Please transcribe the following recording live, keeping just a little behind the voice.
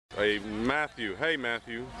Hey, Matthew. Hey,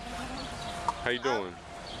 Matthew. How you doing?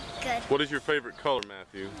 Good. What is your favorite color,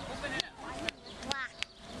 Matthew?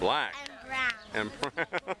 Black. Black. And brown.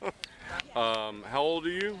 And brown. How old are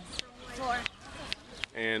you? 4.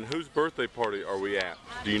 And whose birthday party are we at?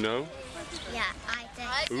 Do you know? Yeah, I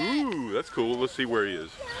think. Ooh, that's cool. Let's see where he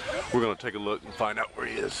is. We're going to take a look and find out where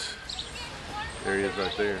he is. There he is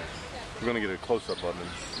right there. We're going to get a close-up of him.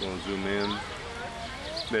 We're going to zoom in.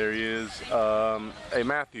 There he is. Hey,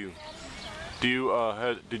 Matthew. Do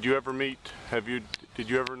you did you ever meet? Did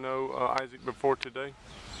you ever know Isaac before today?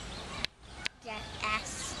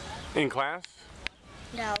 Yes. In class?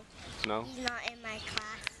 No. No. He's not in my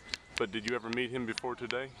class. But did you ever meet him before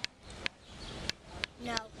today?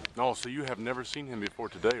 No. No. So you have never seen him before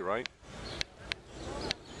today, right?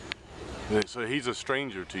 So he's a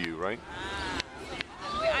stranger to you, right?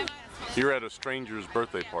 You're at a stranger's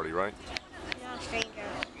birthday party, right? No stranger.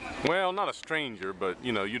 Well, not a stranger, but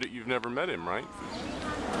you know, you've never met him, right?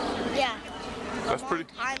 Yeah. That's pretty.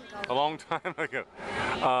 Time A ago. long time ago.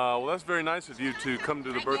 Well, that's very nice of you to come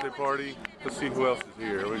to the birthday party. Let's see who else is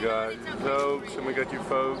here. We got folks, and we got you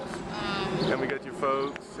folks, and we got you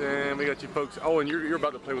folks, and we got you folks. Oh, and you're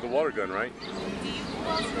about to play with a water gun, right?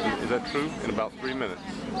 Is that true? In about 3 minutes.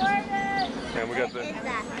 And we got the.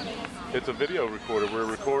 It's a video recorder. We're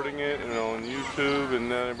recording it and on YouTube,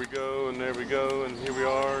 and there we go, and there we go, and here we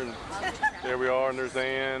are, and there we are, and there's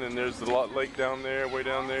Ann, and there's the lake down there, way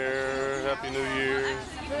down there. Happy New Year.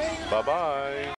 Bye-bye.